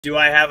Do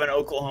I have an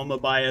Oklahoma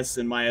bias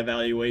in my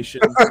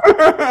evaluation?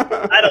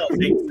 I don't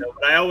think so,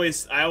 but I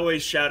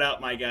always shout out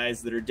my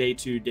guys that are day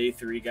 2, day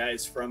 3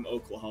 guys from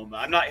Oklahoma.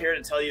 I'm not here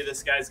to tell you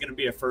this guy's going to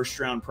be a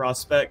first-round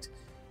prospect.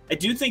 I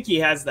do think he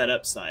has that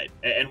upside,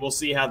 and we'll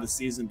see how the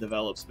season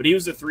develops. But he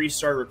was a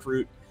 3-star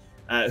recruit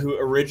who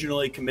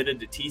originally committed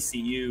to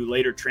TCU,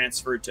 later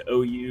transferred to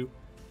OU.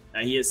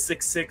 He is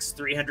 6'6",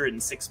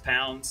 306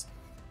 pounds.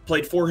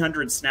 Played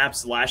 400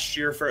 snaps last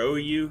year for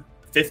OU,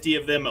 50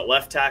 of them at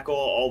left tackle,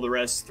 all the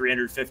rest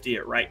 350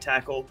 at right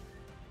tackle.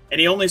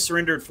 And he only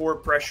surrendered 4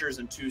 pressures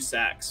and 2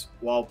 sacks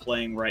while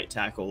playing right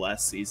tackle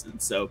last season.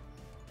 So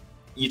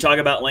you talk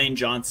about Lane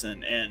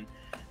Johnson and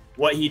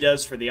what he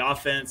does for the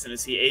offense and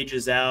as he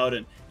ages out.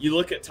 And you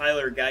look at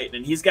Tyler Guyton,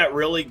 and he's got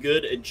really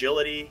good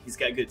agility. He's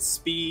got good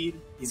speed.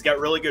 He's got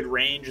really good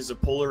range as a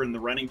puller in the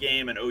running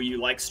game. And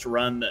OU likes to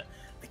run the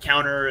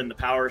counter and the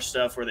power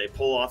stuff where they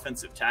pull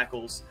offensive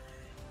tackles.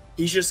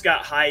 He's just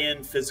got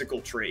high-end physical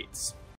traits.